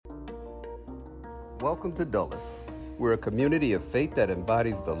Welcome to Dulles. We're a community of faith that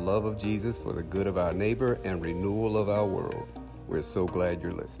embodies the love of Jesus for the good of our neighbor and renewal of our world. We're so glad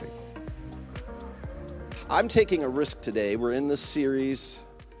you're listening. I'm taking a risk today. We're in this series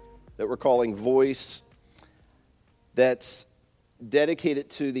that we're calling Voice, that's dedicated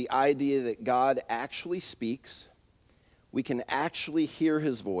to the idea that God actually speaks. We can actually hear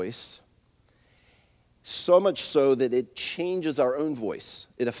his voice, so much so that it changes our own voice.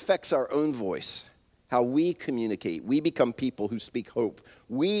 It affects our own voice, how we communicate. We become people who speak hope.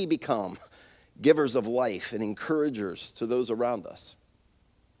 We become givers of life and encouragers to those around us.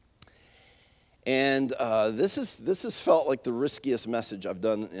 And this has felt like the riskiest message I've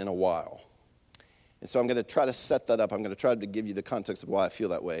done in a while. And so I'm going to try to set that up. I'm going to try to give you the context of why I feel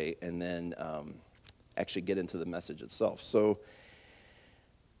that way, and then actually get into the message itself. So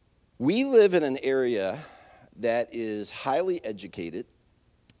we live in an area that is highly educated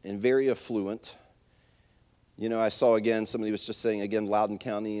and very affluent. You know, I saw again, somebody was just saying again, Loudoun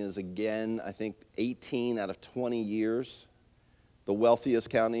County is again, I think 18 out of 20 years, the wealthiest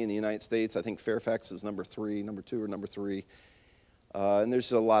county in the United States. I think Fairfax is number 2 or number 3. And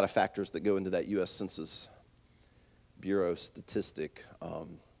there's a lot of factors that go into that U.S. Census Bureau statistic.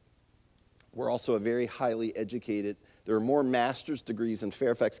 We're also a very highly educated. There are more master's degrees in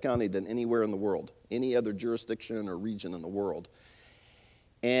Fairfax County than anywhere in the world, any other jurisdiction or region in the world.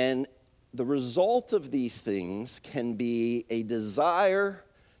 And the result of these things can be a desire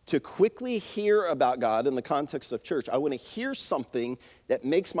to quickly hear about God in the context of church. I want to hear something that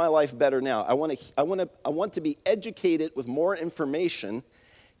makes my life better now. I want to be educated with more information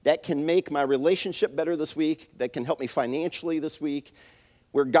that can make my relationship better this week, that can help me financially this week,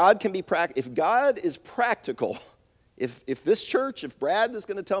 where God can be practical. If God is practical, if this church, if Brad is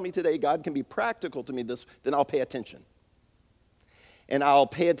going to tell me today God can be practical to me, then I'll pay attention. And I'll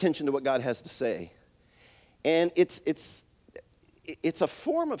pay attention to what God has to say. And it's a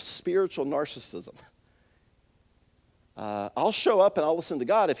form of spiritual narcissism. I'll show up and I'll listen to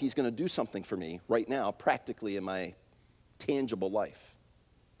God if he's going to do something for me right now, practically in my tangible life.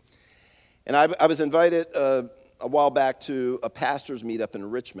 And I was invited a while back to a pastor's meetup in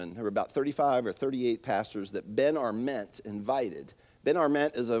Richmond. There were about 35 or 38 pastors that Ben Arment invited. Ben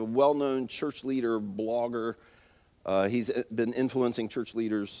Arment is a well-known church leader, blogger. He's been influencing church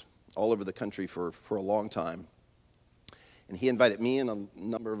leaders all over the country for a long time. And he invited me and a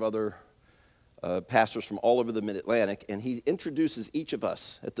number of other pastors from all over the Mid-Atlantic, and he introduces each of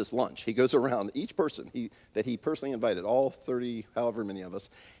us at this lunch. He goes around each person that he personally invited, all 30, however many of us,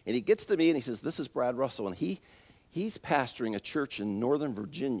 and he gets to me and he says, "This is Brad Russell," and he's pastoring a church in Northern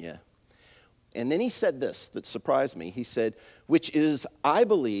Virginia. And then he said this that surprised me. He said, which is, I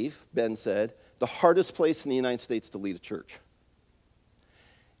believe, Ben said, the hardest place in the United States to lead a church.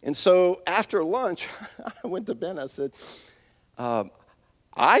 And so after lunch, I went to Ben, I said,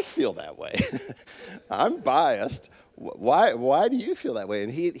 I feel that way. I'm biased. Why do you feel that way?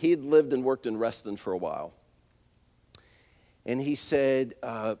 And he'd lived and worked in Reston for a while. And he said,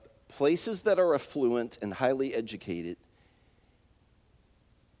 places that are affluent and highly educated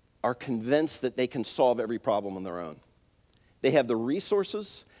are convinced that they can solve every problem on their own. They have the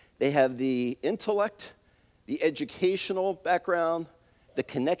resources, they have the intellect, the educational background, the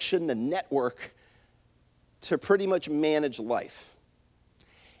connection, the network to pretty much manage life.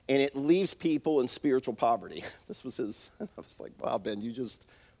 And it leaves people in spiritual poverty. This was his, I was like, wow, Ben, you just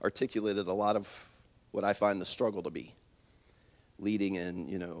articulated a lot of what I find the struggle to be. Leading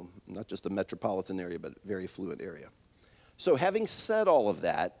in, not just a metropolitan area, but a very affluent area. So having said all of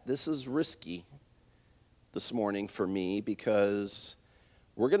that, this is risky this morning for me because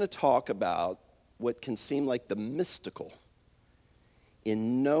we're going to talk about what can seem like the mystical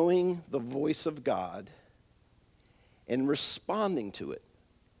in knowing the voice of God and responding to it.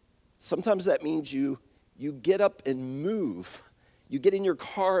 Sometimes that means you get up and move. You get in your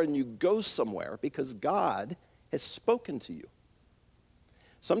car and you go somewhere because God has spoken to you.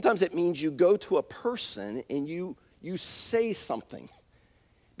 Sometimes it means you go to a person and you say something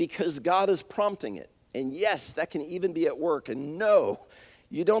because God is prompting it. And yes, that can even be at work. And no,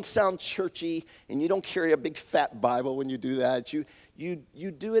 you don't sound churchy and you don't carry a big fat Bible when you do that. You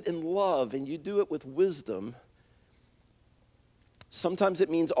do it in love and you do it with wisdom. Sometimes it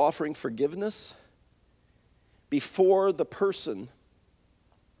means offering forgiveness before the person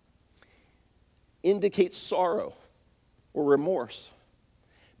indicates sorrow or remorse.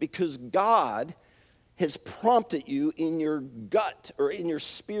 Because God has prompted you in your gut or in your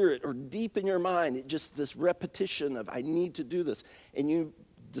spirit or deep in your mind, just this repetition of, I need to do this. And you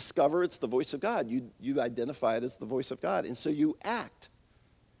discover it's the voice of God. You identify it as the voice of God. And so you act.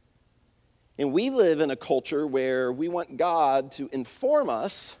 And we live in a culture where we want God to inform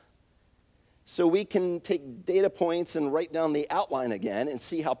us so we can take data points and write down the outline again and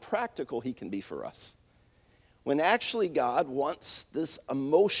see how practical he can be for us. When actually God wants this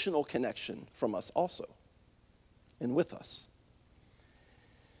emotional connection from us also and with us.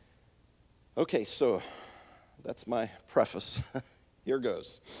 Okay, so that's my preface. Here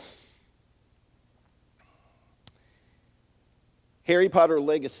goes. Harry Potter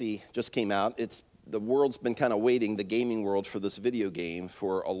Legacy just came out. The world's been kind of waiting, the gaming world, for this video game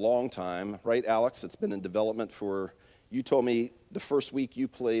for a long time. Right, Alex? It's been in development for, you told me the first week you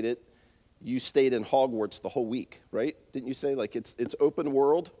played it, you stayed in Hogwarts the whole week, right? Didn't you say? Like it's open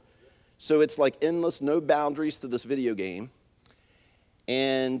world. So it's like endless, no boundaries to this video game.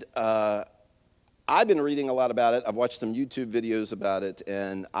 And I've been reading a lot about it. I've watched some YouTube videos about it.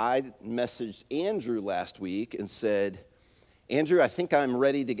 And I messaged Andrew last week and said, Andrew, I think I'm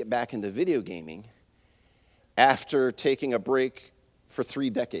ready to get back into video gaming after taking a break for 3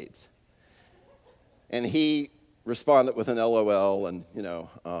 decades. And he responded with an LOL, and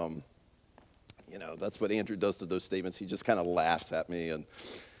that's what Andrew does to those statements. He just kind of laughs at me, and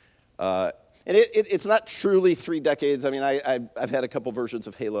it's not truly 3 decades. I mean, I've had a couple versions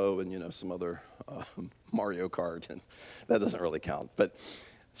of Halo and some other Mario Kart, and that doesn't really count. But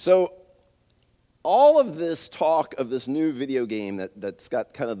so all of this talk of this new video game that's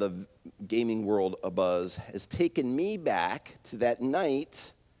got kind of the gaming world abuzz has taken me back to that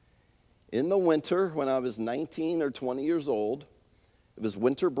night in the winter when I was 19 or 20 years old. It was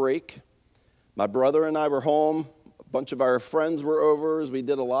winter break. My brother and I were home. A bunch of our friends were over. We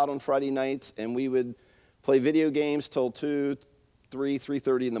did a lot on Friday nights, and we would play video games till 2, 3,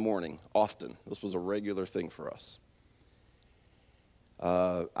 3:30 in the morning, often. This was a regular thing for us.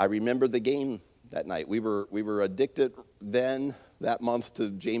 I remember the game that night. We were addicted then, that month, to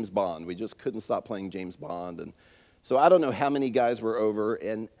James Bond. We just couldn't stop playing James Bond. And so I don't know how many guys were over.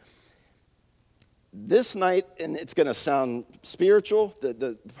 And this night, and it's going to sound spiritual,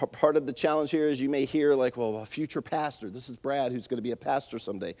 the part of the challenge here is you may hear like, well, a future pastor. This is Brad who's going to be a pastor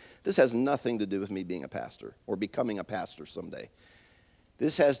someday. This has nothing to do with me being a pastor or becoming a pastor someday.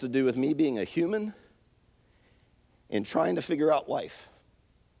 This has to do with me being a human and trying to figure out life.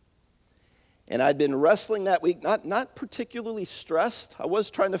 And I'd been wrestling that week, not particularly stressed. I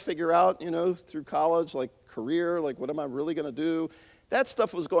was trying to figure out, through college, like career, like what am I really going to do? That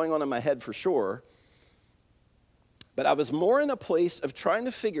stuff was going on in my head for sure. But I was more in a place of trying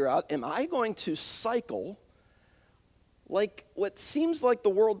to figure out, am I going to cycle like what seems like the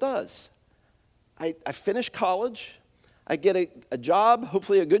world does? I finish college. I get a job,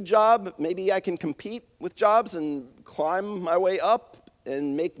 hopefully a good job. Maybe I can compete with jobs and climb my way up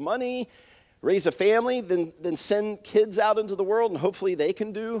and make money, raise a family, then send kids out into the world, and hopefully they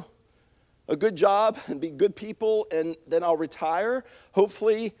can do a good job and be good people, and then I'll retire,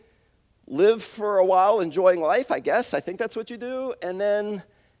 hopefully live for a while enjoying life, I guess. I think that's what you do, and then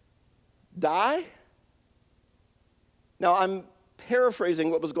die. Now, I'm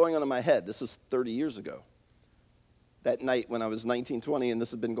paraphrasing what was going on in my head. This is 30 years ago, that night when I was 19, 20, and this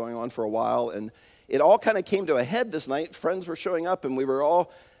has been going on for a while, and it all kind of came to a head this night. Friends were showing up, and we were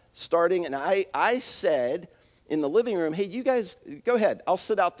all starting, and I said in the living room, hey, you guys, go ahead. I'll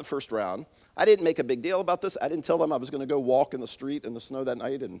sit out the first round. I didn't make a big deal about this. I didn't tell them I was going to go walk in the street in the snow that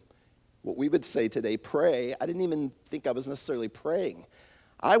night and what we would say today, pray. I didn't even think I was necessarily praying.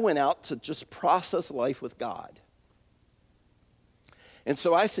 I went out to just process life with God. And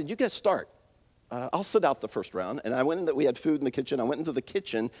so I said, you guys start. I'll sit out the first round. And I went in, we had food in the kitchen. I went into the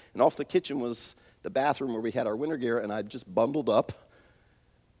kitchen, and off the kitchen was the bathroom where we had our winter gear, and I just bundled up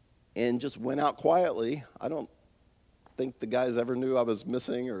and just went out quietly. I don't think the guys ever knew I was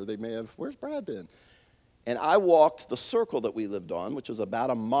missing, or they may have, where's Brad been? And I walked the circle that we lived on, which was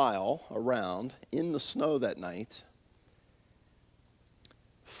about a mile around, in the snow that night,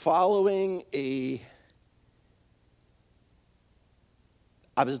 following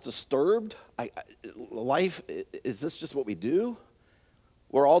I was disturbed. Life, is this just what we do?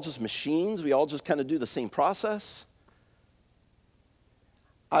 We're all just machines. We all just kind of do the same process.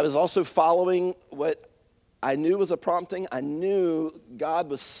 I was also following what I knew was a prompting. I knew God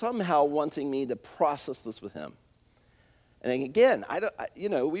was somehow wanting me to process this with him. And again,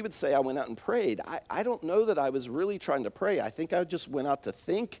 we would say I went out and prayed. I don't know that I was really trying to pray. I think I just went out to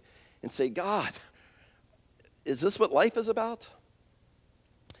think and say, God, is this what life is about?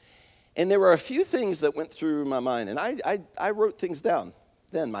 And there were a few things that went through my mind, and I wrote things down.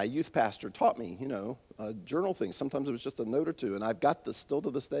 Then my youth pastor taught me, journal things. Sometimes it was just a note or two, and I've got this still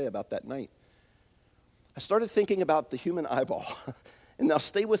to this day about that night. I started thinking about the human eyeball, and now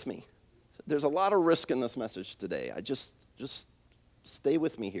stay with me. there's a lot of risk in this message today. I just stay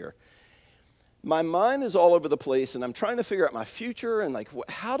with me here. My mind is all over the place, and I'm trying to figure out my future and like,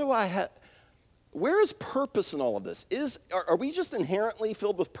 how do I have, where is purpose in all of this? Are we just inherently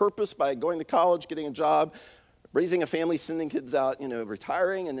filled with purpose by going to college, getting a job, raising a family, sending kids out,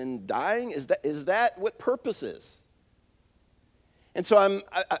 retiring and then dying? Is that what purpose is? And so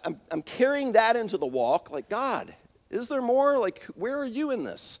I'm carrying that into the walk, like, God, is there more? Like, where are you in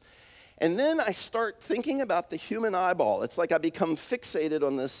this? And then I start thinking about the human eyeball. It's like I become fixated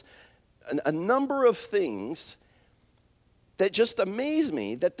on this, a number of things that just amaze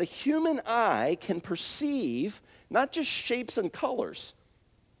me, that the human eye can perceive not just shapes and colors.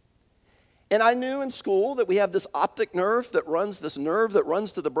 And I knew in school that we have this optic nerve that runs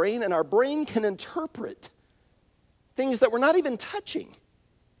to the brain, and our brain can interpret things that we're not even touching.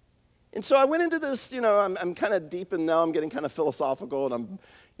 And so I went into this, I'm kind of deep, and now I'm getting kind of philosophical, and I'm,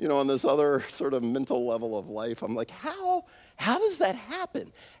 on this other sort of mental level of life. I'm like, how does that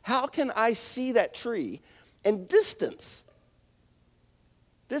happen? How can I see that tree and distance?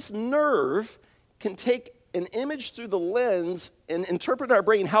 This nerve can take an image through the lens and interpret in our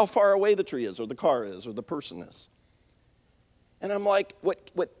brain how far away the tree is, or the car is, or the person is. And I'm like,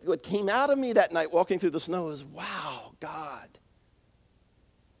 what came out of me that night walking through the snow is, wow, God,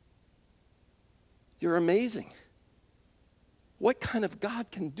 you're amazing. What kind of God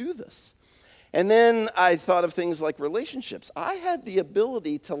can do this? And then I thought of things like relationships. I had the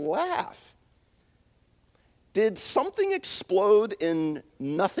ability to laugh. Did something explode in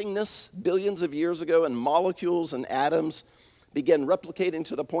nothingness billions of years ago, and molecules and atoms began replicating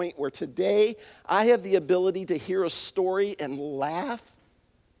to the point where today I have the ability to hear a story and laugh,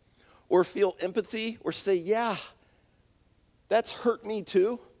 or feel empathy, or say, yeah, that's hurt me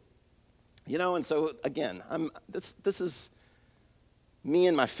too? And so again, this is me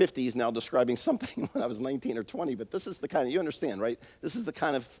in my 50s now describing something when I was 19 or 20, but this is the kind of, you understand, right? This is the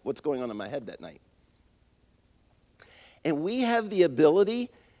kind of what's going on in my head that night. And we have the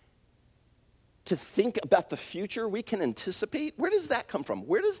ability to think about the future. We can anticipate. Where does that come from?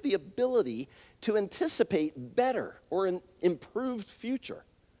 Where does the ability to anticipate better or an improved future?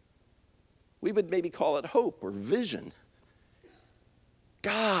 We would maybe call it hope or vision.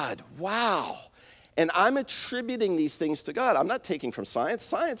 God, wow. And I'm attributing these things to God. I'm not taking from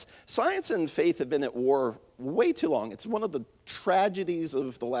science. Science and faith have been at war way too long. It's one of the tragedies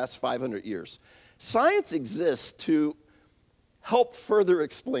of the last 500 years. Science exists to help further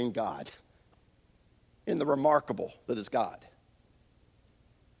explain God in the remarkable that is God.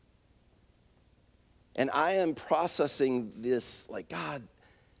 And I am processing this like, God,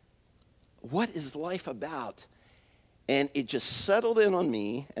 what is life about? And it just settled in on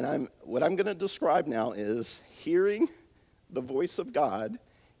me, and what I'm going to describe now is hearing the voice of God.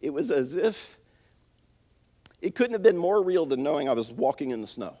 It was as if it couldn't have been more real than knowing I was walking in the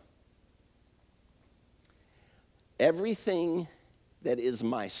snow. Everything that is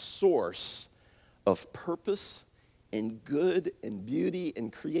my source of purpose and good and beauty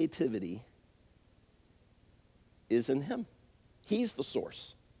and creativity is in Him. He's the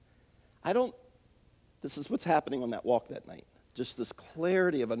source. This is what's happening on that walk that night. Just this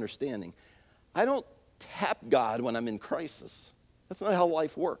clarity of understanding. I don't tap God when I'm in crisis. That's not how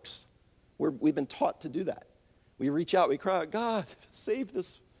life works. We've been taught to do that. We reach out, we cry out, God, save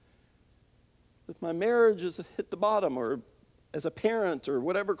this. If my marriage has hit the bottom, or as a parent, or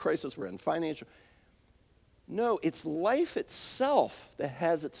whatever crisis we're in, financial. No, it's life itself that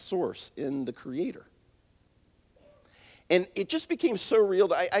has its source in the Creator. And it just became so real.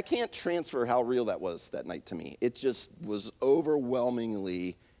 I can't transfer how real that was that night to me. It just was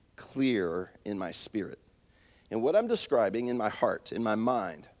overwhelmingly clear in my spirit. And what I'm describing in my heart, in my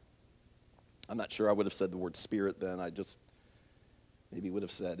mind, I'm not sure I would have said the word spirit then. I just maybe would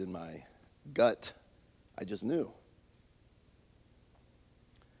have said in my gut, I just knew.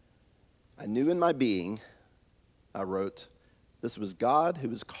 I knew in my being, I wrote, this was God who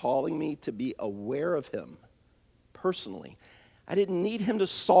was calling me to be aware of Him personally. I didn't need Him to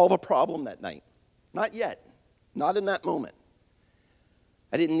solve a problem that night. Not yet. Not in that moment.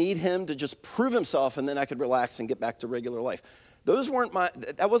 I didn't need Him to just prove Himself and then I could relax and get back to regular life.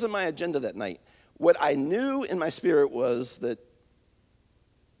 That wasn't my agenda that night. What I knew in my spirit was that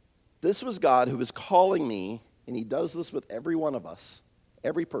this was God who was calling me, and He does this with every one of us,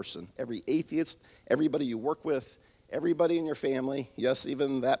 every person, every atheist, everybody you work with, everybody in your family, yes,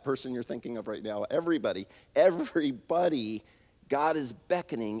 even that person you're thinking of right now, everybody, God is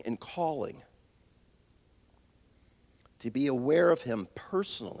beckoning and calling to be aware of Him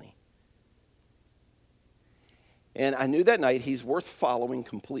personally. And I knew that night He's worth following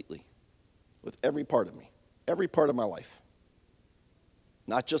completely. with every part of me, every part of my life,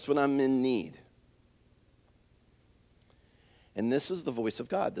 not just when I'm in need. And this is the voice of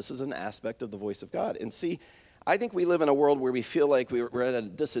God. This is an aspect of the voice of God. And see, I think we live in a world where we feel like we're at a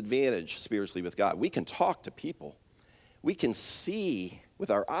disadvantage spiritually with God. We can talk to people. We can see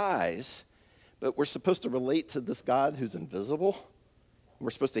with our eyes, but we're supposed to relate to this God who's invisible. We're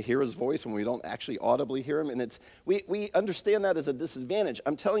supposed to hear his voice when we don't actually audibly hear him. And we understand that as a disadvantage.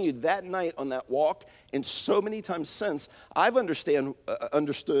 I'm telling you, that night on that walk, and so many times since, I've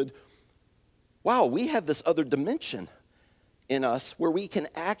understood, wow, we have this other dimension in us where we can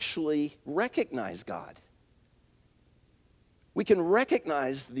actually recognize God. We can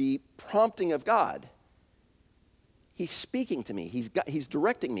recognize the prompting of God. He's speaking to me. He's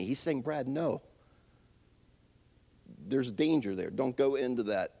directing me. He's saying, Brad, no. There's danger there. Don't go into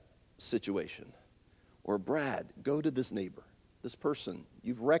that situation. Or Brad, go to this neighbor, this person.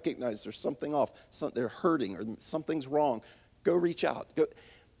 You've recognized there's something off. They're hurting or something's wrong. Go reach out. Go.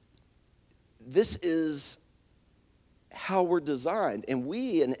 This is how we're designed. And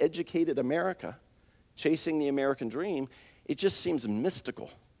we in educated America, chasing the American dream, it just seems mystical.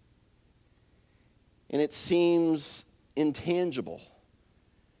 And it seems intangible.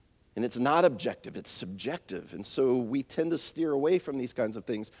 And it's not objective, it's subjective. And so we tend to steer away from these kinds of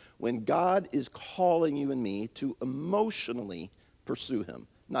things when God is calling you and me to emotionally pursue him,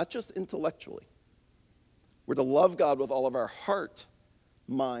 not just intellectually. We're to love God with all of our heart,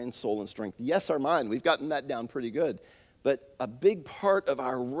 mind, soul, and strength. Yes, our mind, we've gotten that down pretty good. But a big part of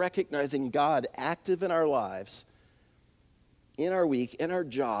our recognizing God active in our lives, in our week, in our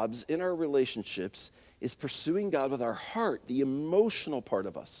jobs, in our relationships, is pursuing God with our heart, the emotional part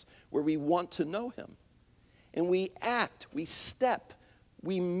of us, where we want to know him. And we act, we step,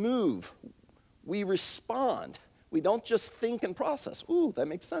 we move, we respond. We don't just think and process. Ooh, that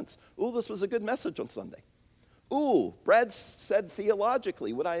makes sense. Ooh, this was a good message on Sunday. Ooh, Brad said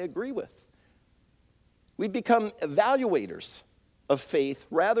theologically what I agree with. We become evaluators of faith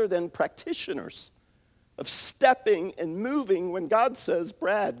rather than practitioners of stepping and moving when God says,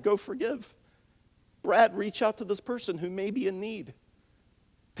 Brad, go forgive. Brad, reach out to this person who may be in need.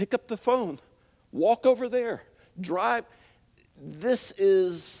 Pick up the phone. Walk over there. Drive. This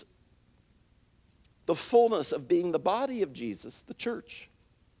is the fullness of being the body of Jesus, the church.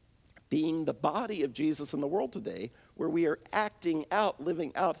 Being the body of Jesus in the world today, where we are acting out,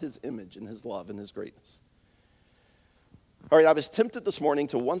 living out his image and his love and his greatness. All right, I was tempted this morning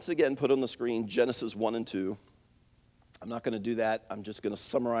to once again put on the screen Genesis 1 and 2. I'm not going to do that. I'm just going to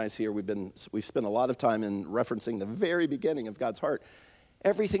summarize here. We've spent a lot of time in referencing the very beginning of God's heart.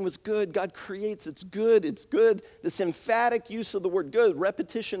 Everything was good. God creates. It's good. It's good. This emphatic use of the word good,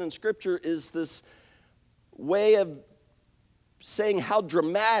 repetition in Scripture, is this way of saying how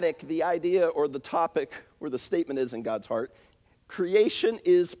dramatic the idea or the topic or the statement is in God's heart. Creation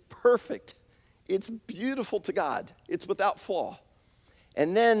is perfect. It's beautiful to God. It's without flaw.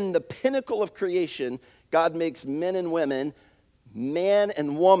 And then the pinnacle of creation, God makes men and women, man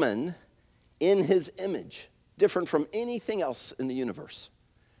and woman, in his image, different from anything else in the universe.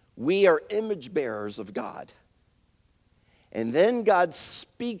 We are image bearers of God. And then God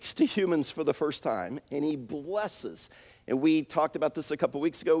speaks to humans for the first time, and he blesses. And we talked about this a couple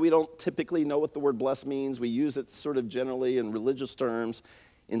weeks ago. We don't typically know what the word bless means. We use it sort of generally in religious terms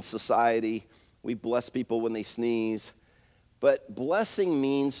in society. We bless people when they sneeze. But blessing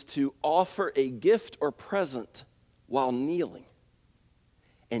means to offer a gift or present while kneeling.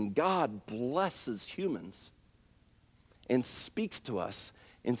 And God blesses humans and speaks to us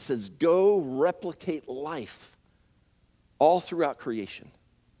and says, go replicate life all throughout creation.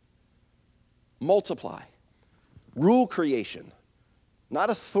 Multiply. Rule creation.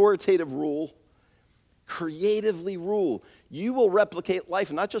 Not authoritative rule. Creatively rule. You will replicate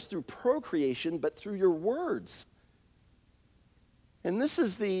life not just through procreation, but through your words. And this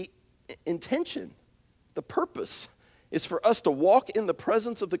is the intention, the purpose, is for us to walk in the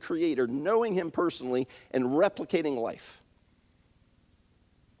presence of the Creator, knowing him personally and replicating life.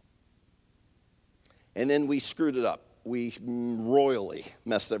 And then we screwed it up. We royally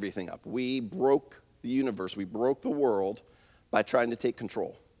messed everything up. We broke the universe. We broke the world by trying to take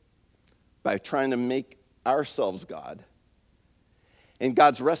control, by trying to make ourselves God. And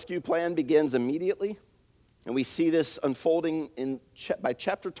God's rescue plan begins immediately. And we see this unfolding by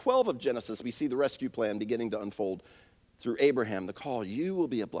chapter 12 of Genesis. We see the rescue plan beginning to unfold through Abraham, the call. You will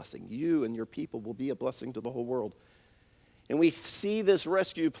be a blessing. You and your people will be a blessing to the whole world. And we see this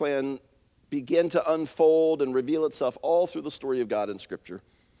rescue plan begin to unfold and reveal itself all through the story of God in Scripture.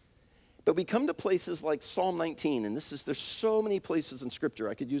 But we come to places like Psalm 19, and there's so many places in Scripture.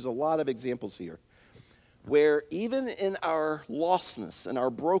 I could use a lot of examples here, where even in our lostness and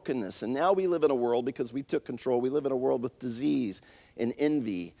our brokenness, and now we live in a world, because we took control, we live in a world with disease and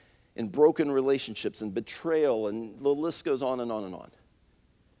envy and broken relationships and betrayal, and the list goes on and on and on.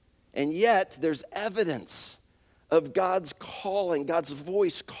 And yet, there's evidence of God's calling, God's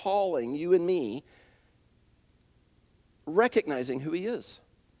voice calling you and me, recognizing who he is.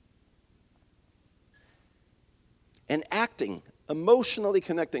 And acting, emotionally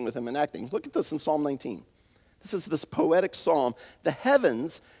connecting with him and acting. Look at this in Psalm 19. This is this poetic psalm. The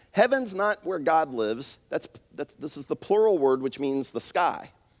heaven's not where God lives. This is the plural word, which means the sky.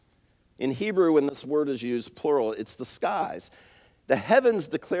 In Hebrew, when this word is used plural, it's the skies. The heavens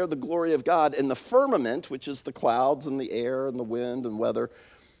declare the glory of God, and the firmament, which is the clouds and the air and the wind and weather,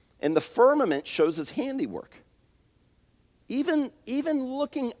 and the firmament shows his handiwork. Even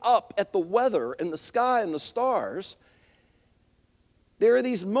looking up at the weather and the sky and the stars, there are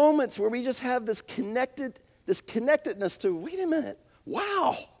these moments where we just have this connectedness to, wait a minute,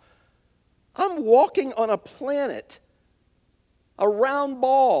 wow, I'm walking on a planet, a round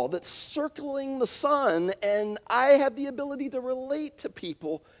ball that's circling the sun, and I have the ability to relate to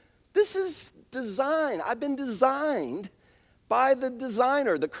people. This is design. I've been designed by the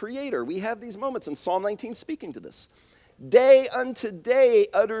designer, the creator. We have these moments, in Psalm 19 speaking to this. Day unto day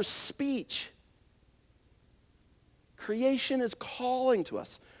utters speech. Creation is calling to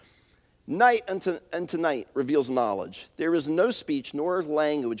us. Night unto night reveals knowledge. There is no speech nor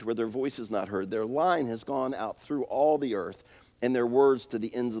language where their voice is not heard. Their line has gone out through all the earth, and their words to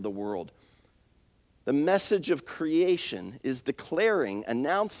the ends of the world. The message of creation is declaring,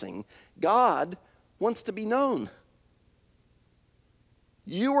 announcing, God wants to be known.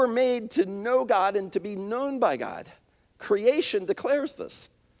 You were made to know God and to be known by God. Creation declares this.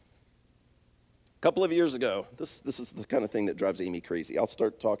 A couple of years ago, this is the kind of thing that drives Amy crazy. I'll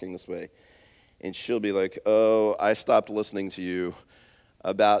start talking this way, and she'll be like, oh, I stopped listening to you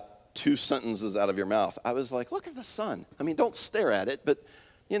about 2 sentences out of your mouth. I was like, look at the sun. I mean, don't stare at it, but,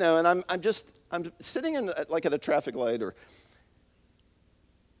 and I'm sitting in like at a traffic light, or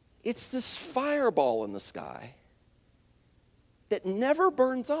it's this fireball in the sky that never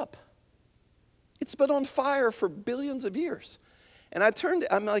burns up. It's been on fire for billions of years. And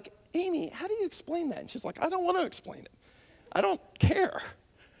I'm like, Amy, how do you explain that? And she's like, I don't want to explain it. I don't care.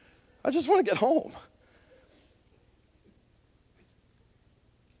 I just want to get home.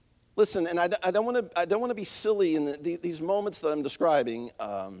 Listen, and I don't want to be silly in these moments that I'm describing.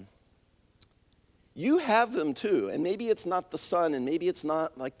 You have them too, and maybe it's not the sun, and maybe it's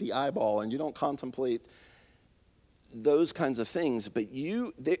not like the eyeball, and you don't contemplate those kinds of things, but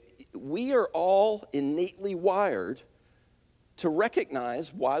we are all innately wired to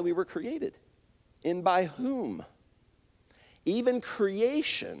recognize why we were created and by whom. Even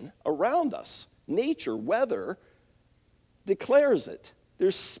creation around us, nature, weather, declares it.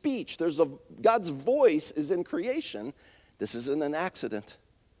 There's speech. God's voice is in creation. This isn't an accident.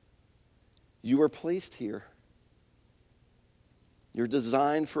 You were placed here. You're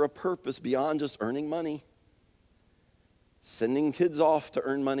designed for a purpose beyond just earning money, sending kids off to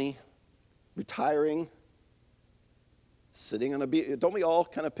earn money, retiring, sitting on a beach. Don't we all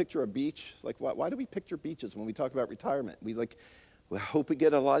kind of picture a beach? Like, why do we picture beaches when we talk about retirement? We hope we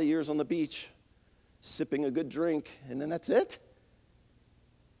get a lot of years on the beach, sipping a good drink, and then that's it?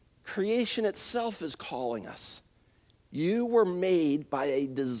 Creation itself is calling us. You were made by a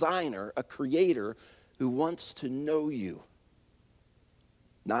designer, a creator, who wants to know you.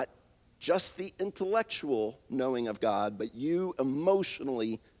 Not just the intellectual knowing of God, but you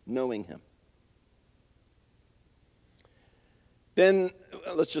emotionally knowing him. Then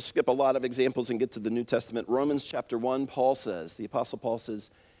let's just skip a lot of examples and get to the New Testament. Romans chapter 1, the Apostle Paul says,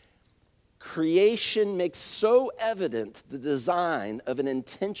 creation makes so evident the design of an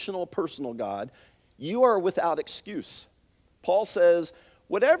intentional personal God, you are without excuse. Paul says,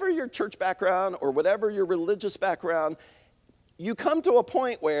 whatever your church background or whatever your religious background, you come to a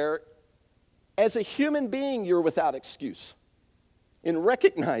point where, as a human being, you're without excuse in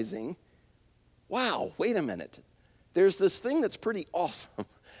recognizing, wow, wait a minute. There's this thing that's pretty awesome.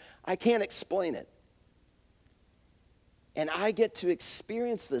 I can't explain it. And I get to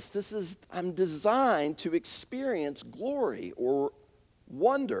experience this. I'm designed to experience glory or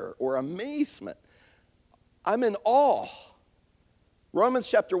wonder or amazement. I'm in awe. Romans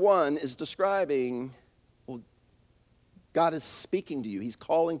chapter 1 is describing, well, God is speaking to you. He's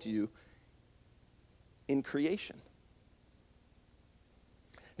calling to you in creation.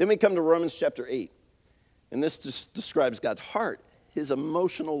 Then we come to Romans chapter 8. And this just describes God's heart. his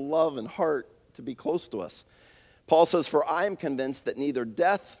emotional love and heart to be close to us. Paul says, "For I am convinced that neither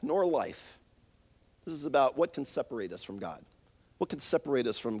death nor life," this is about what can separate us from God. What can separate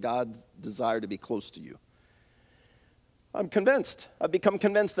us from God's desire to be close to you? I'm convinced. I've become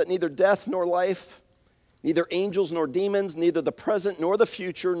convinced that neither death nor life, neither angels nor demons, neither the present nor the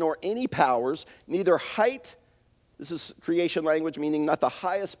future, nor any powers, neither height, this is creation language, meaning not the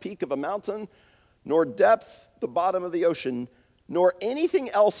highest peak of a mountain, nor depth, the bottom of the ocean, nor anything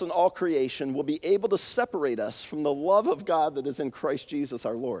else in all creation will be able to separate us from the love of God that is in Christ Jesus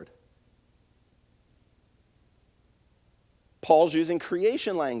our Lord. Paul's using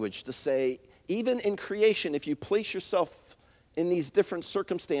creation language to say, even in creation, if you place yourself in these different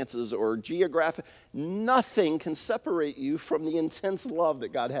circumstances or geographic, nothing can separate you from the intense love that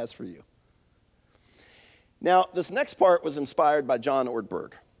God has for you. Now, this next part was inspired by John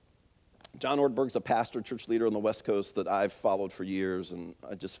Ortberg. John Ortberg's a pastor, church leader on the West Coast that I've followed for years, and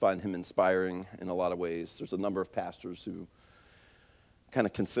I just find him inspiring in a lot of ways. There's a number of pastors who kind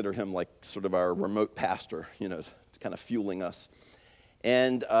of consider him like sort of our remote pastor, kind of fueling us.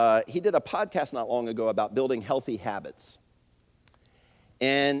 And he did a podcast not long ago about building healthy habits.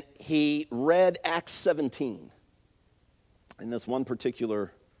 And he read Acts 17 in this one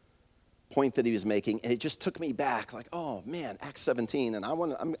particular point that he was making, and it just took me back, like, oh man, Acts 17. And I'm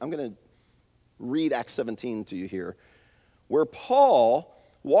going to read Acts 17 to you here, where Paul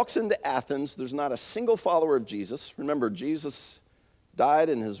walks into Athens. There's not a single follower of Jesus. Remember, Jesus died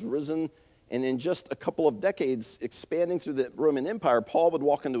and has risen, and in just a couple of decades, expanding through the Roman Empire, Paul would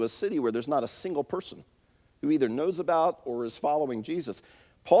walk into a city where there's not a single person who either knows about or is following Jesus.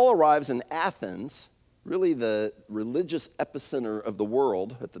 Paul arrives in Athens, really the religious epicenter of the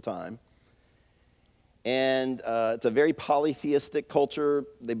world at the time. And it's a very polytheistic culture.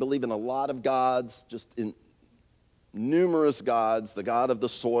 They believe in a lot of gods, just in numerous gods, the god of the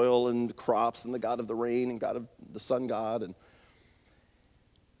soil and the crops, and the god of the rain, and god of the sun god.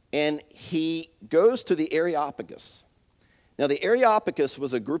 And he goes to the Areopagus. Now, the Areopagus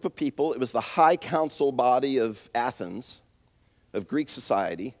was a group of people. It was the high council body of Athens, of Greek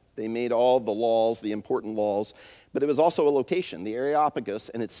society. They made all the laws, the important laws. But it was also a location, the Areopagus,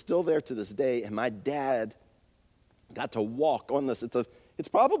 and it's still there to this day. And my dad got to walk on this. It's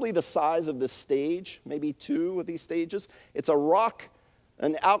probably the size of this stage, maybe two of these stages. It's a rock,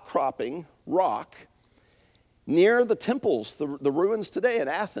 an outcropping rock, near the temples, the ruins today in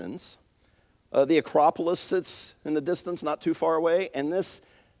Athens. The Acropolis sits in the distance, not too far away, and this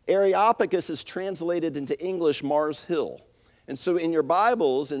Areopagus is translated into English Mars Hill. And so in your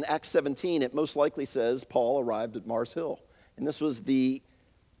Bibles, in Acts 17, it most likely says Paul arrived at Mars Hill. And this was the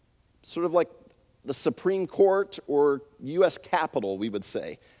sort of like the Supreme Court or U.S. Capitol, we would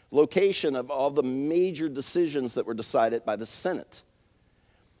say, location of all the major decisions that were decided by the Senate.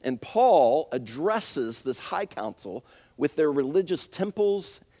 And Paul addresses this high council with their religious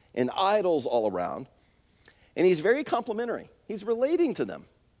temples and idols all around. And he's very complimentary. He's relating to them.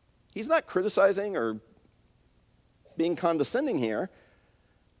 He's not criticizing or being condescending here.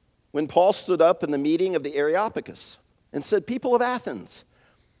 When Paul stood up in the meeting of the Areopagus and said, "People of Athens,"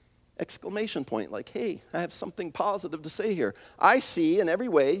 exclamation point, like, hey, I have something positive to say here. "I see in every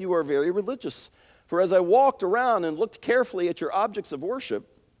way you are very religious. For as I walked around and looked carefully at your objects of worship,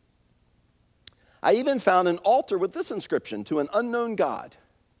 I even found an altar with this inscription, 'To an unknown God.'"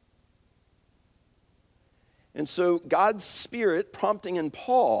 And so God's Spirit, prompting in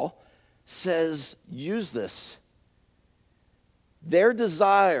Paul, says, use this. Their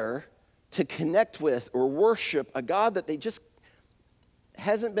desire to connect with or worship a God that they just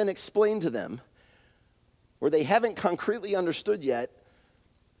hasn't been explained to them, or they haven't concretely understood yet,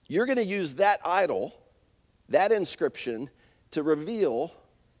 you're going to use that idol, that inscription, to reveal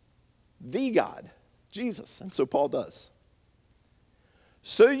the God, Jesus. And so Paul does.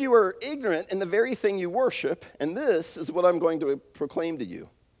 "So you are ignorant in the very thing you worship, and this is what I'm going to proclaim to you."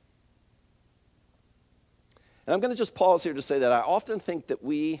 And I'm going to just pause here to say that I often think that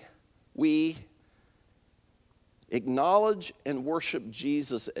we acknowledge and worship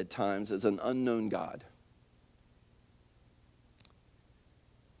Jesus at times as an unknown God.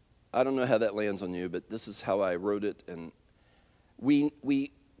 I don't know how that lands on you, but this is how I wrote it. And we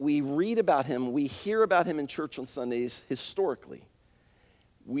read about him, we hear about him in church on Sundays historically.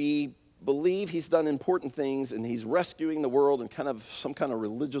 We believe he's done important things and he's rescuing the world in kind of some kind of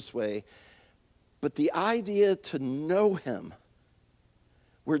religious way. But the idea to know him,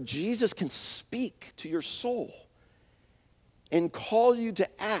 where Jesus can speak to your soul and call you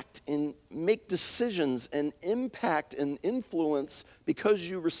to act and make decisions and impact and influence because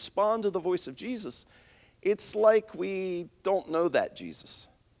you respond to the voice of Jesus, it's like we don't know that Jesus.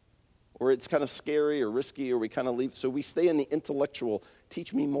 Or it's kind of scary or risky, or we kind of leave. So we stay in the intellectual,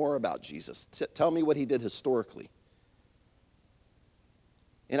 teach me more about Jesus. Tell me what he did historically.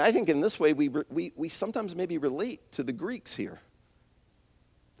 And I think in this way, we sometimes maybe relate to the Greeks here.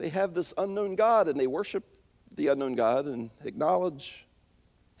 They have this unknown God, and they worship the unknown God and acknowledge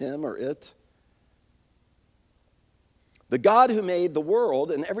him or it. The God who made the world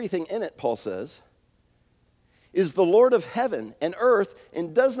and everything in it, Paul says, is the Lord of heaven and earth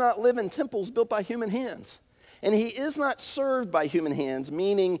and does not live in temples built by human hands. And he is not served by human hands,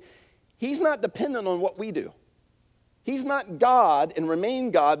 meaning he's not dependent on what we do. He's not God and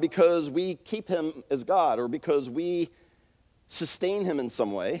remain God because we keep him as God or because we sustain him in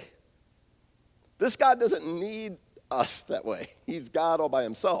some way. This God doesn't need us that way. He's God all by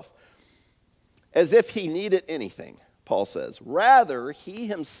himself. As if he needed anything, Paul says. Rather, he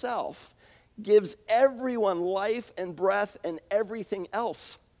himself gives everyone life and breath and everything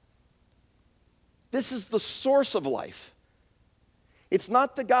else. This is the source of life. It's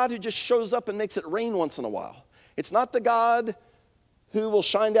not the God who just shows up and makes it rain once in a while. It's not the God who will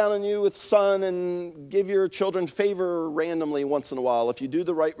shine down on you with sun and give your children favor randomly once in a while if you do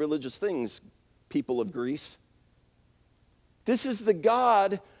the right religious things, people of Greece. This is the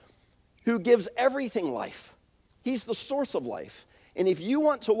God who gives everything life. He's the source of life. And if you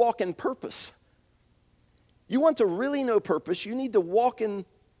want to walk in purpose, you want to really know purpose, you need to walk in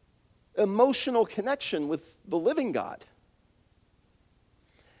emotional connection with the living God.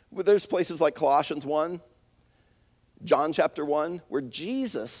 There's places like Colossians 1, John chapter 1, where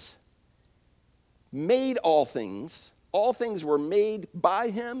Jesus made all things. All things were made by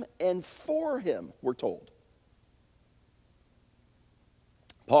him and for him, we're told.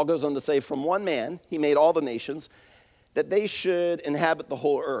 Paul goes on to say, from one man, he made all the nations, that they should inhabit the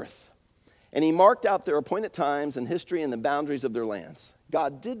whole earth. And he marked out their appointed times and history and the boundaries of their lands.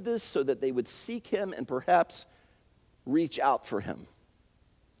 God did this so that they would seek him and perhaps reach out for him.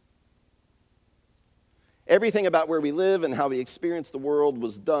 Everything about where we live and how we experience the world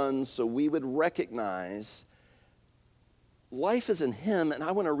was done so we would recognize life is in him, and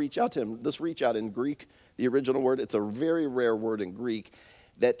I want to reach out to him. This reach out in Greek, the original word, it's a very rare word in Greek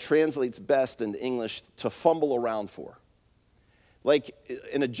that translates best into English to fumble around for. Like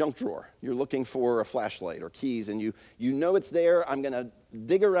in a junk drawer, you're looking for a flashlight or keys, and you know it's there. I'm going to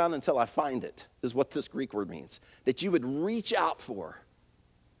dig around until I find it, is what this Greek word means. That you would reach out for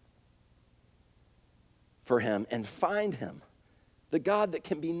him and find him, the God that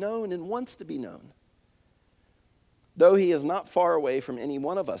can be known and wants to be known. Though he is not far away from any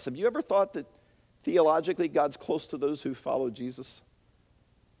one of us. Have you ever thought that theologically God's close to those who follow Jesus?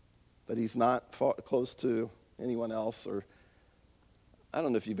 That he's not close to anyone else? Or I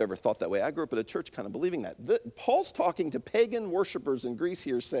don't know if you've ever thought that way. I grew up in a church kind of believing that. Paul's talking to pagan worshipers in Greece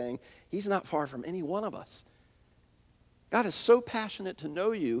here saying, he's not far from any one of us. God is so passionate to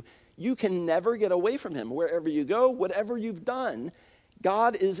know you, you can never get away from him. Wherever you go, whatever you've done,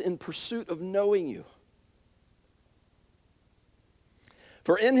 God is in pursuit of knowing you.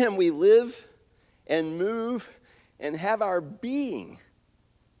 For in him we live and move and have our being.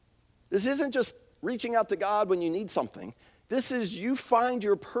 This isn't just reaching out to God when you need something. This is you find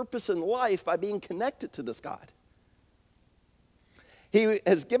your purpose in life by being connected to this God. He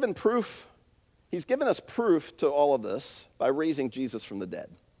has given proof. He's given us proof to all of this by raising Jesus from the dead.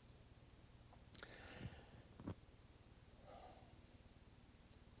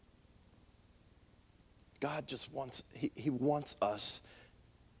 God just wants, he wants us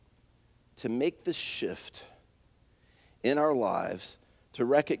to make this shift in our lives to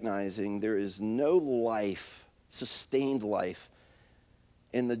recognizing there is no life, sustained life,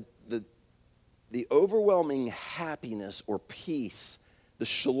 in the overwhelming happiness or peace, the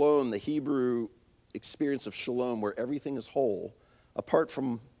shalom, the Hebrew experience of shalom where everything is whole, apart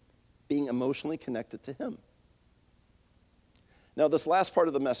from being emotionally connected to him. Now, this last part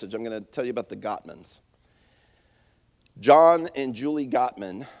of the message, I'm going to tell you about the Gottmans. John and Julie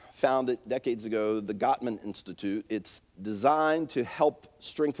Gottman founded decades ago the Gottman Institute. It's designed to help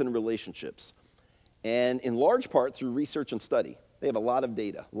strengthen relationships, and in large part through research and study. They have a lot of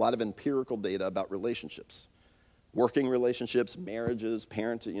data, a lot of empirical data about relationships, working relationships, marriages,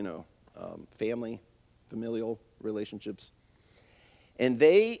 parenting, family, familial relationships. And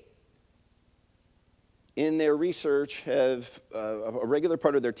they, in their research, have a regular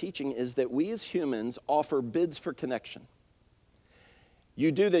part of their teaching is that we as humans offer bids for connection.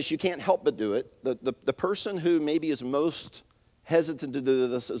 You do this, you can't help but do it. The person who maybe is most hesitant to do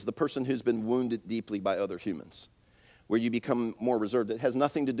this is the person who's been wounded deeply by other humans, where you become more reserved. It has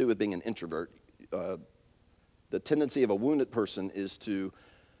nothing to do with being an introvert. The tendency of a wounded person is to,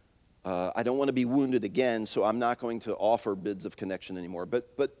 I don't want to be wounded again, so I'm not going to offer bids of connection anymore.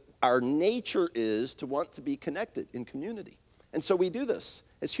 But our nature is to want to be connected in community. And so we do this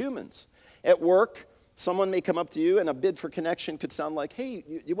as humans. At work, someone may come up to you and a bid for connection could sound like, hey,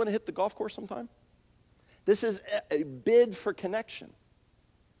 you want to hit the golf course sometime? This is a bid for connection.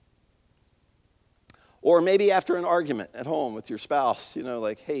 Or maybe after an argument at home with your spouse,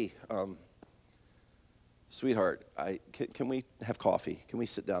 like, hey, sweetheart, can we have coffee? Can we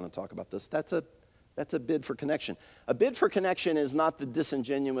sit down and talk about this? That's a bid for connection. A bid for connection is not the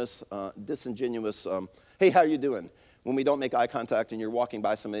disingenuous, hey, how are you doing? When we don't make eye contact and you're walking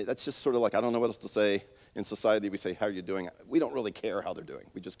by somebody, that's just sort of like, I don't know what else to say. In society, we say, how are you doing? We don't really care how they're doing.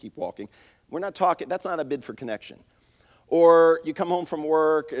 We just keep walking. We're not talking. That's not a bid for connection. Or you come home from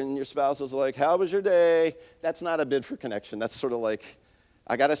work and your spouse is like, how was your day? That's not a bid for connection. That's sort of like,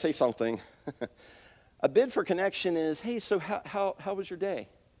 I got to say something. A bid for connection is, hey, so how was your day?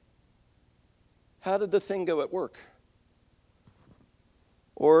 How did the thing go at work?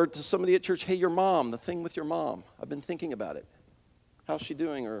 Or to somebody at church, hey, your mom, the thing with your mom. I've been thinking about it. How's she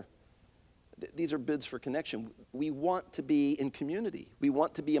doing? Or these are bids for connection. We want to be in community. We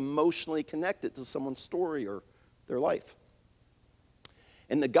want to be emotionally connected to someone's story or their life.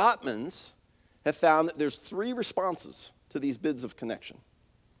 And the Gottmans have found that there's 3 responses to these bids of connection.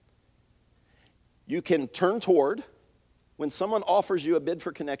 You can turn toward. When someone offers you a bid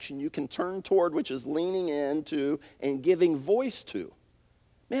for connection, you can turn toward, which is leaning into and giving voice to.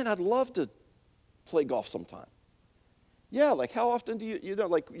 Man, I'd love to play golf sometime. Yeah, like how often do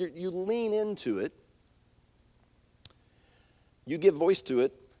you lean into it. You give voice to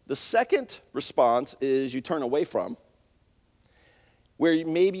it. The second response is you turn away from, where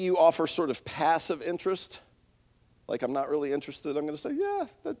maybe you offer sort of passive interest. Like, I'm not really interested. I'm going to say, yeah,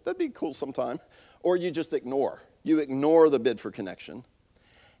 that'd be cool sometime. Or you just ignore. You ignore the bid for connection.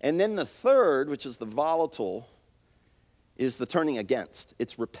 And then the third, which is the volatile, is the turning against.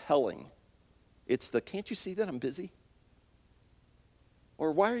 It's repelling. It's the, can't you see that I'm busy?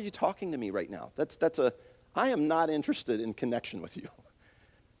 Or why are you talking to me right now? I am not interested in connection with you.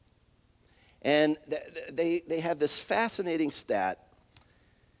 And they have this fascinating stat.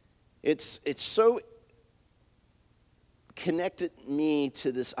 It's so connected me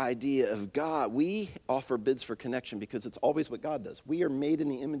to this idea of God. We offer bids for connection because it's always what God does. We are made in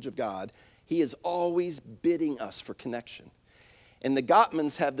the image of God. He is always bidding us for connection. And the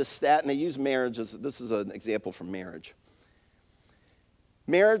Gottmans have this stat, and they use marriage as, this is an example from marriage.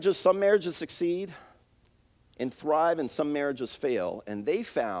 Some marriages succeed and thrive, and some marriages fail. And they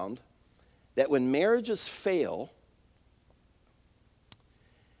found that when marriages fail,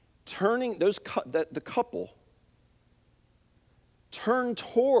 the couple turn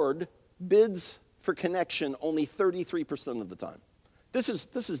toward bids for connection only 33% of the time. This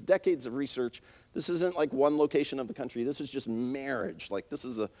is decades of research. This isn't like one location of the country. This is just marriage. Like, this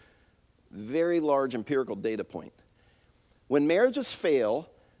is a very large empirical data point. When marriages fail,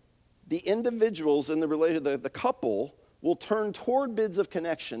 the individuals in the relationship, the couple, will turn toward bids of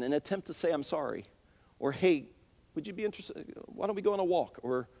connection and attempt to say, I'm sorry. Or, hey, would you be interested? Why don't we go on a walk?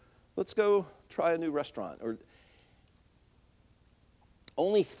 Or let's go try a new restaurant. Or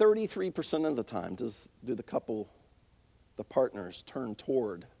only 33% of the time do the partners turn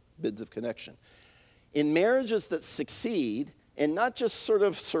toward bids of connection. In marriages that succeed, and not just sort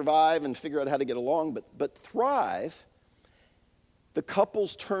of survive and figure out how to get along, but thrive, the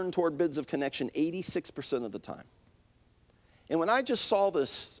couples turn toward bids of connection 86% of the time. And when I just saw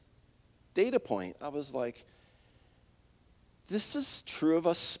this data point, I was like, this is true of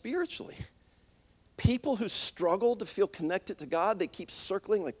us spiritually. People who struggle to feel connected to God, they keep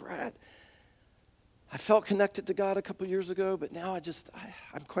circling like, Brad, I felt connected to God a couple years ago, but now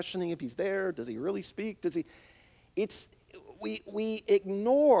I'm questioning if he's there. Does he really speak? We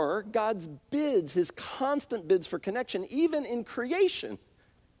ignore God's bids, his constant bids for connection, even in creation.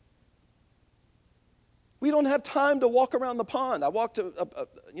 We don't have time to walk around the pond. I walk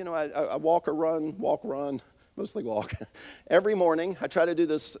or run, mostly walk. Every morning, I try to do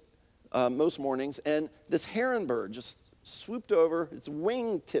this most mornings, and this heron bird just swooped over. Its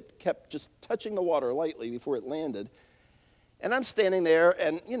wingtip kept just touching the water lightly before it landed. And I'm standing there,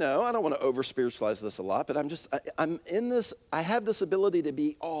 and, I don't want to over-spiritualize this a lot, but I have this ability to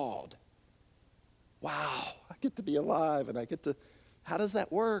be awed. Wow, I get to be alive, and how does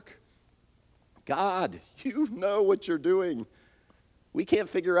that work? God, you know what you're doing. We can't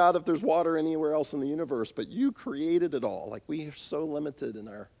figure out if there's water anywhere else in the universe, but you created it all. Like, we are so limited in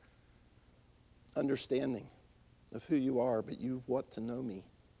our understanding of who you are, but you want to know me.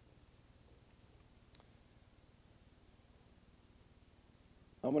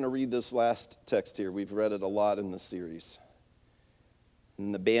 I'm going to read this last text here. We've read it a lot in this series.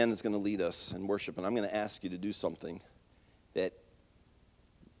 And the band is going to lead us in worship, and I'm going to ask you to do something that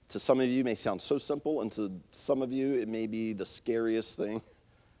to some of you may sound so simple, and to some of you it may be the scariest thing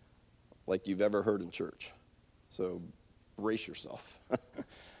like you've ever heard in church. So brace yourself.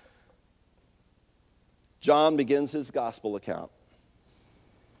 John begins his gospel account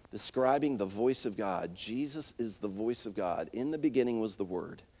describing the voice of God. Jesus is the voice of God. In the beginning was the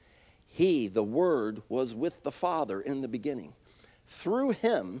Word. He, the Word, was with the Father in the beginning. Through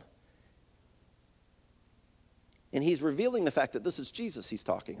him, and he's revealing the fact that this is Jesus he's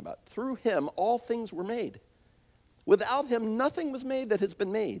talking about. Through him, all things were made. Without him, nothing was made that has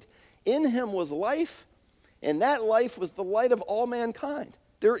been made. In him was life, and that life was the light of all mankind.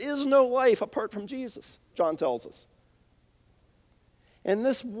 There is no life apart from Jesus, John tells us. And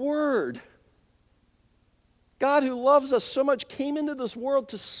this Word, God who loves us so much, came into this world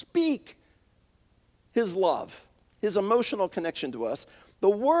to speak his love, his emotional connection to us. The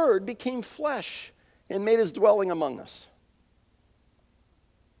Word became flesh and made his dwelling among us.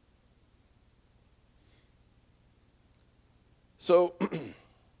 So,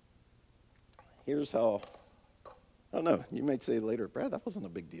 here's how, I don't know, you might say later, Brad, that wasn't a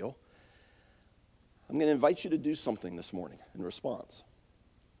big deal. I'm going to invite you to do something this morning in response.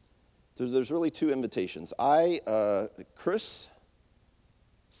 There's really two invitations. Chris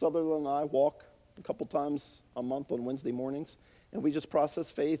Sutherland and I walk a couple times a month on Wednesday mornings, and we just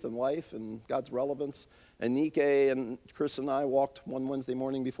process faith and life and God's relevance. And Nike and Chris and I walked one Wednesday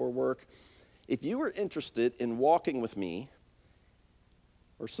morning before work. If you are interested in walking with me,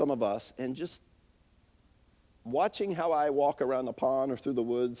 or some of us, and just watching how I walk around the pond or through the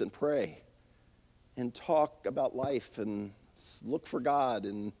woods and pray and talk about life and look for God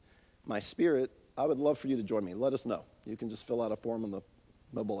in my spirit, I would love for you to join me. Let us know. You can just fill out a form on the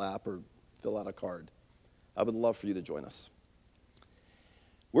mobile app or fill out a card. I would love for you to join us.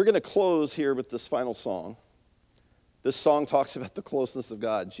 We're going to close here with this final song. This song talks about the closeness of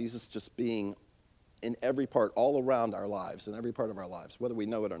God, Jesus just being in every part, all around our lives, in every part of our lives, whether we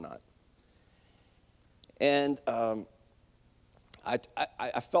know it or not. And I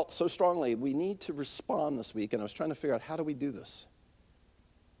felt so strongly we need to respond this week, and I was trying to figure out, how do we do this?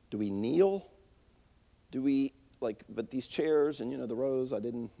 Do we kneel? Do we, but these chairs and, the rows, I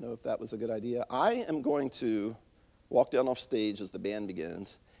didn't know if that was a good idea. I am going to walk down off stage as the band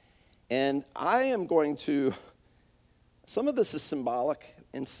begins, and I am going to, some of this is symbolic,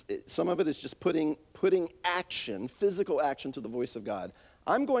 and some of it is just putting action, physical action, to the voice of God.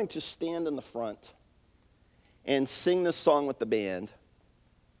 I'm going to stand in the front and sing this song with the band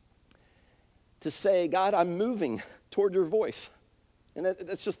to say, God, I'm moving toward your voice. And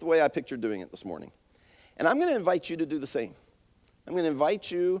that's just the way I pictured doing it this morning. And I'm going to invite you to do the same. I'm going to invite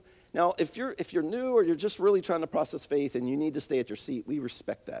you. Now, if you're new or you're just really trying to process faith and you need to stay at your seat, we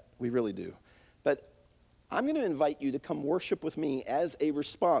respect that. We really do. But I'm going to invite you to come worship with me as a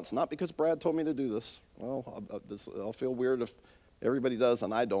response, not because Brad told me to do this. Well, I'll feel weird if everybody does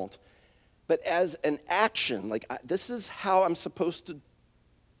and I don't. But as an action, this is how I'm supposed to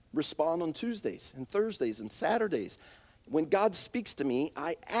respond on Tuesdays and Thursdays and Saturdays. When God speaks to me,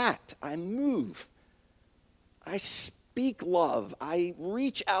 I act, I move, I speak love, I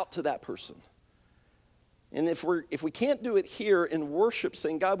reach out to that person. And if we can't do it here in worship,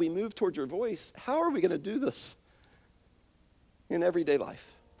 saying, God, we move toward your voice, how are we going to do this in everyday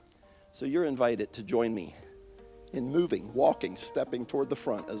life? So you're invited to join me in moving, walking, stepping toward the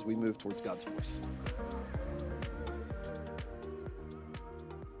front as we move towards God's voice.